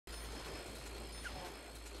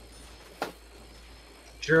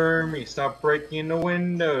Jeremy, stop breaking the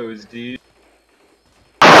windows, dude.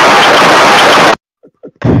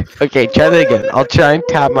 Okay, try that again. I'll try and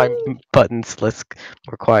tap my buttons less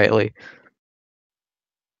more quietly.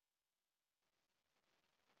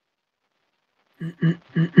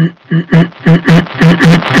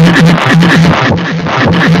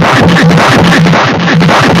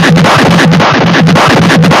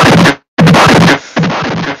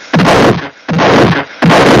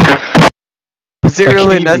 Is it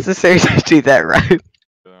really necessary to do that, right?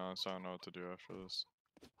 Yeah, so I don't know what to do after this.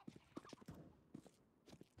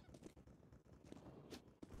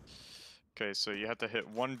 Okay, so you have to hit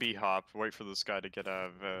one B hop, wait for this guy to get out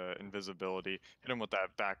of invisibility, hit him with that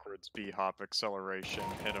backwards B hop acceleration,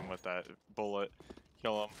 hit him with that bullet,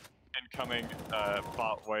 kill him. Incoming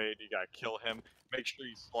bot Wade, you gotta kill him. Make sure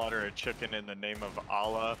you slaughter a chicken in the name of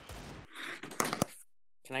Allah.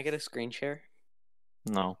 Can I get a screen share?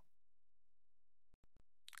 No.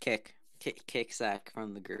 Kick Zach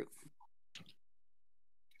from the group.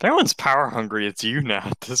 If anyone's power hungry, it's you now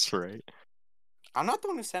at this rate. I'm not the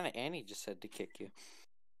one who sent it. Annie just said to kick you.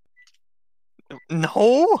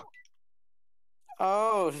 No!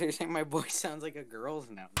 Oh, you're saying my voice sounds like a girl's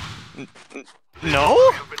now.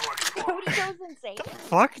 No? Cody doesn't say that.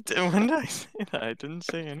 Fuck? When did I say that? I didn't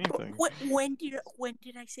say anything. When did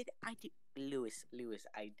I say that? I did. Lewis,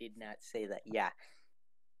 I did not say that. Yeah.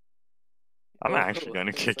 I'm actually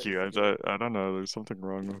gonna kick you. I don't know. There's something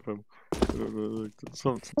wrong with him.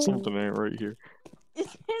 Something ain't right here.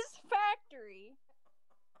 It's his factory.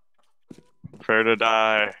 Prepare to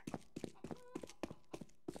die.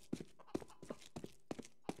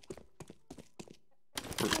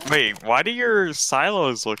 Wait, why do your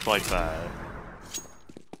silos look like that?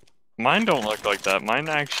 Mine don't look like that. Mine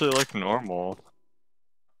actually look normal.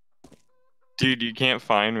 Dude, you can't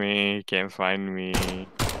find me. You can't find me.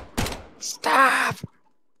 Stop!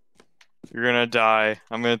 You're gonna die.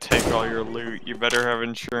 I'm gonna take all your loot. You better have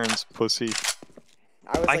insurance, pussy.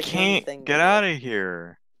 I can't get out of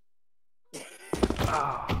here.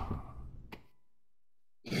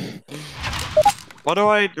 What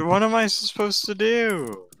am I supposed to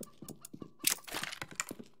do?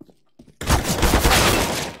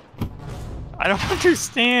 I don't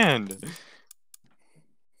understand.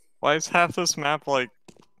 Why is half this map like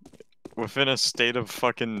within a state of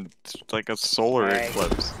fucking like a solar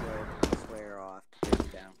eclipse? Swear off. Turn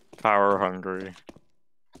you down. Power hungry.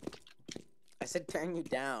 I said turn you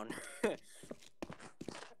down.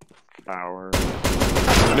 Power.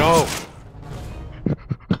 No.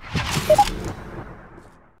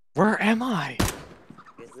 Where am I?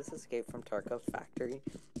 Is this Escape from Tarkov Factory?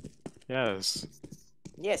 Yes.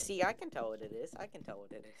 Yeah, see, I can tell what it is. I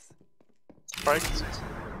Probably 'cause it's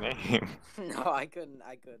the name. No, I couldn't.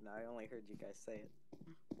 I only heard you guys say it.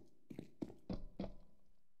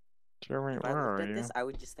 Jeremy, If I where looked are at you? this, I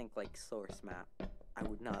would just think like source map. I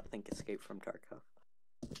would not think Escape from Tarkov.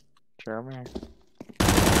 Jeremy.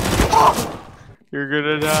 You're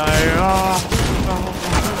gonna die.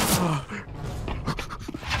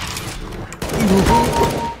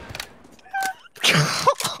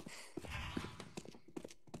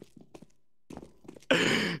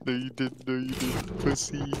 No, you didn't,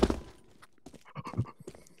 pussy.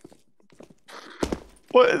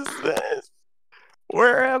 What is this?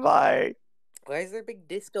 Where am I? Why is there a big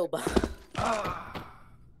disco ball?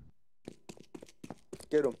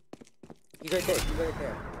 Get him. He's right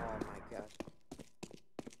there. Oh my gosh.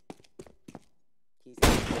 He's in the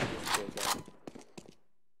disco ball.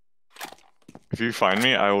 If you find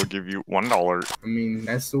me, I will give you $1. I mean,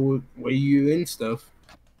 that's the way you end stuff.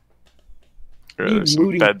 There's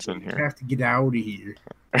some beds in You here. have to get out of here.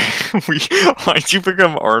 Why'd you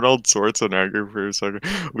become Arnold Schwarzenegger for a second?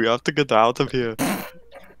 We have to get out of here.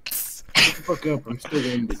 Shut the fuck up, I'm still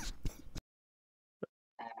ending.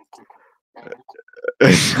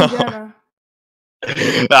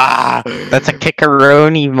 Ah, That's a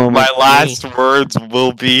kickaroni moment. my for me. last words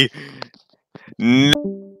will be.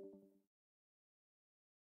 No.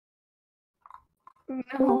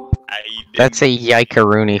 That's a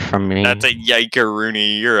yikaroonie from me. That's a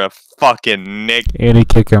yikaroonie. You're a fucking nick. Annie,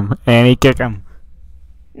 kick him. Annie, kick him.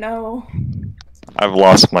 No. I've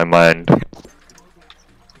lost my mind. Okay,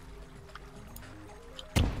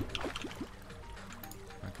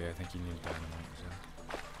 I think you need dynamite.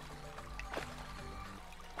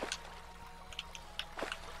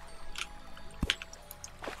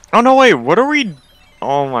 Oh no, wait. What are we?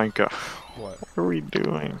 Oh my god. What? What are we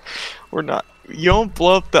doing? We're not. You don't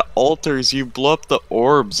blow up the altars. You blow up the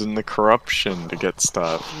orbs and the corruption to get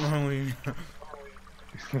stuff.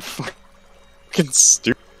 Fucking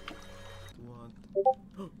stupid.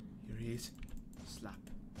 Here he is. Slap.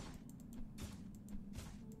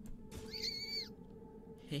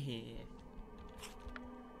 Hehe.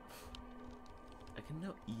 I can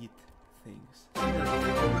now eat things. You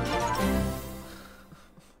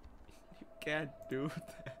can't do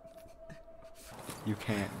that. You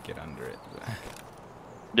can't get under it.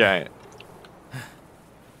 Yeah.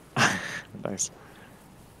 Nice.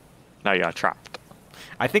 Now you're trapped.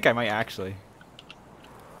 I think I might actually.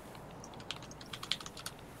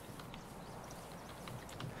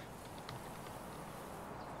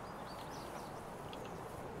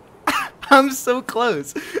 I'm so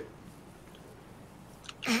close.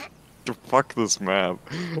 Fuck this map.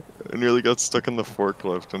 I nearly got stuck in the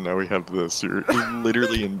forklift and now we have this. You're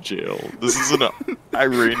literally in jail. This is an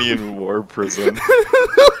Iranian war prison.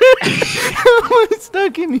 I'm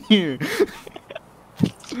stuck in here.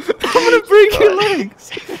 I'm gonna break your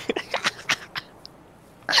legs.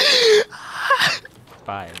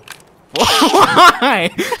 5. Why?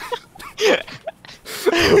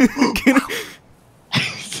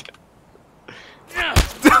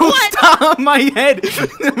 Don't stop my head.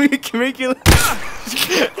 We can make you. You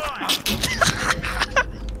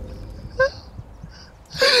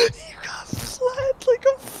got flat like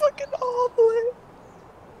a fucking omelet.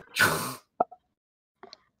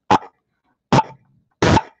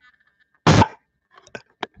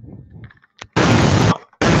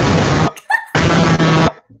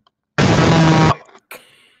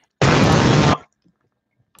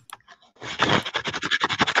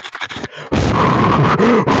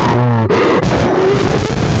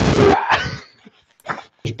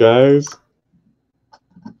 Guys,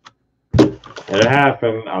 it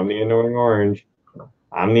happened. I'm the annoying orange.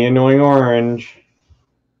 I'm the annoying orange.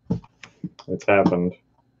 It's happened.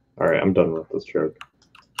 Alright, I'm done with this joke.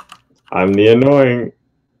 I'm the annoying.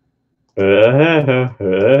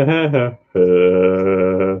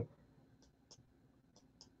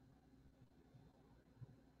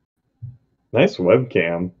 Nice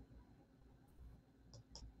webcam.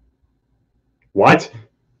 What?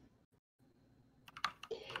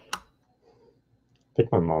 I think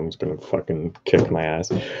my mom's gonna fucking kick my ass.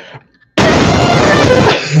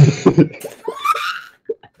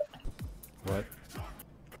 What?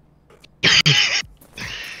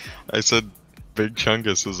 I said Big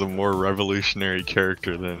Chungus is a more revolutionary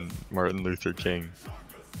character than Martin Luther King.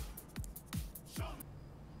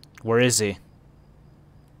 Where is he?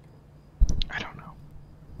 I don't know.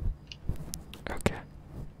 Okay.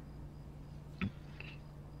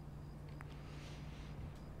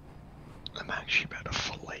 I'm actually about to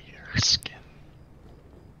fillet your skin.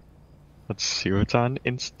 Let's see what's on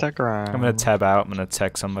Instagram. I'm gonna tab out. I'm gonna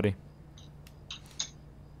text somebody.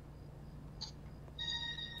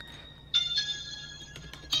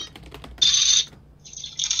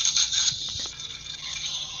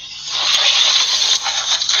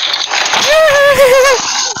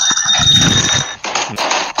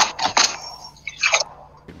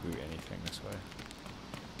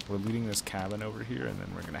 We're looting this cabin over here, and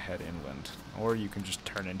then we're gonna head inland. Or you can just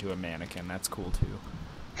turn into a mannequin. That's cool too.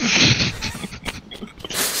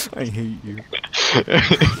 I hate you.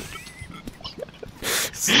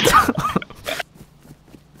 Stop.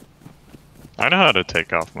 I know how to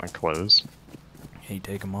take off my clothes. Hey,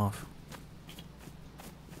 take them off.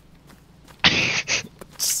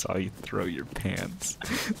 Saw you throw your pants.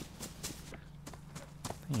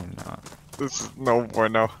 You're not. This is no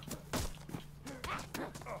bueno.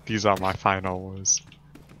 These are my final words.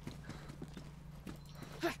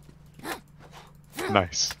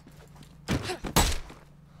 Nice.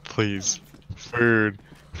 Please. Food.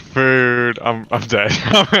 Food. I'm dead.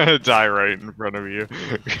 I'm gonna die right in front of you.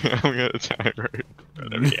 I'm gonna die right in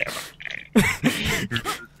front of you.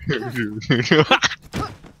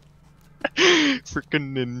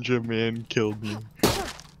 Freaking ninja man killed me.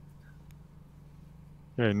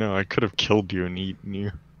 Yeah, no, I could have killed you and eaten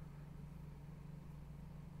you.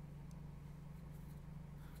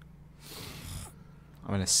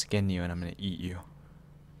 I'm gonna skin you and I'm gonna eat you.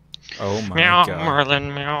 Oh my Meow, god.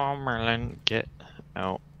 Merlin, meow, Merlin, get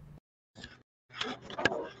out.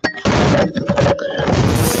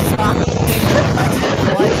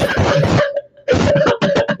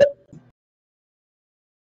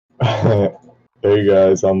 Hey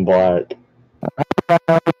guys, I'm black.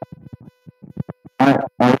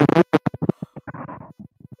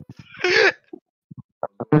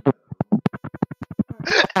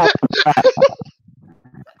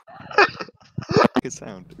 Make a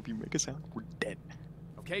sound. If you make a sound, we're dead.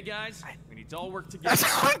 Okay, guys, we need to all work together.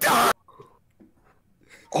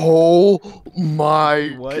 Oh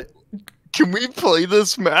my! What? Can we play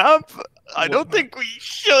this map? I don't think we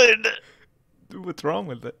should. Dude, what's wrong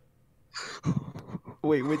with it?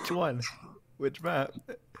 Wait, which one? Which map?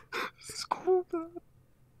 School map.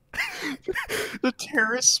 The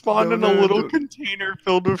terrorists spawn No, in no, a no, little no. container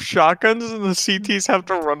filled with shotguns, and the CTs have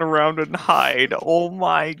to run around and hide. Oh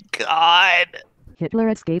my god! Hitler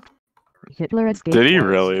escaped. Hitler escaped. Did he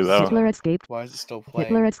really though? Hitler escaped. Why is it still playing?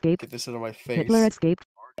 Hitler escaped. Get this out of my face. Hitler escaped.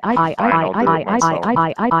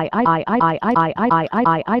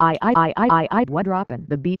 What droppin'?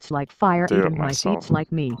 The beats like fire, Do it even my myself. feet's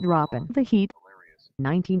like me droppin' the heat.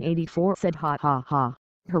 1984 said ha ha ha.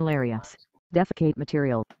 Hilarious. Defecate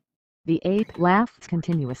material. The ape laughs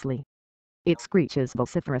continuously. It screeches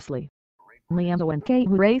vociferously. Leander and K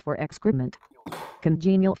hooray for excrement.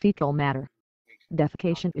 Congenial fecal matter.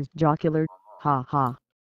 Defecation is jocular. Ha ha.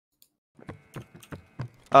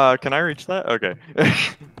 Can I reach that? Okay.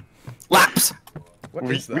 Laps! What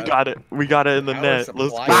we is that? got it. We got it in the Power net.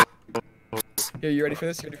 Let's supply? go. Here, you ready for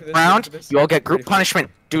this? You ready for this? Round, You ready for this? you all get group Ready for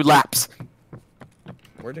punishment. Do laps. this?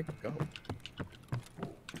 Where'd it go?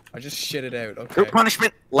 I just shit it out. Okay. Group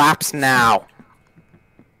punishment. Laps now.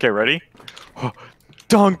 Okay, ready?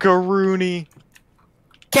 Dunkaroony.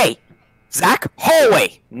 Okay, Zach,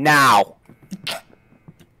 hallway now.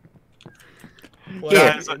 What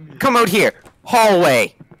Here, is it? come out here.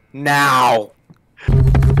 Hallway now.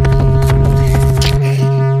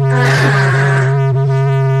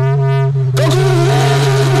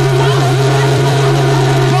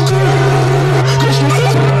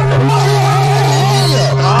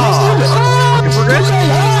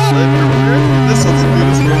 This looks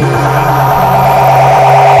good.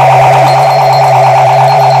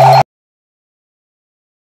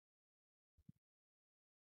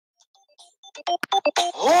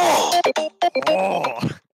 Oh.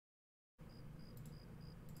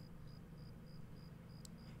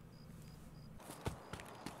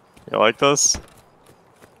 You like this?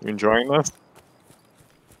 You enjoying this?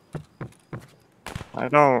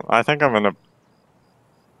 I think I'm gonna...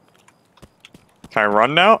 Can I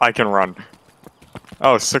run now? I can run.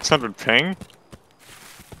 Oh, 600 ping?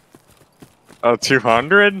 Oh,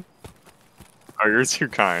 200? Oh, you're too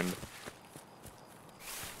kind.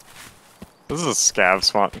 This is a scav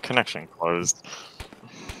spawn. Connection closed.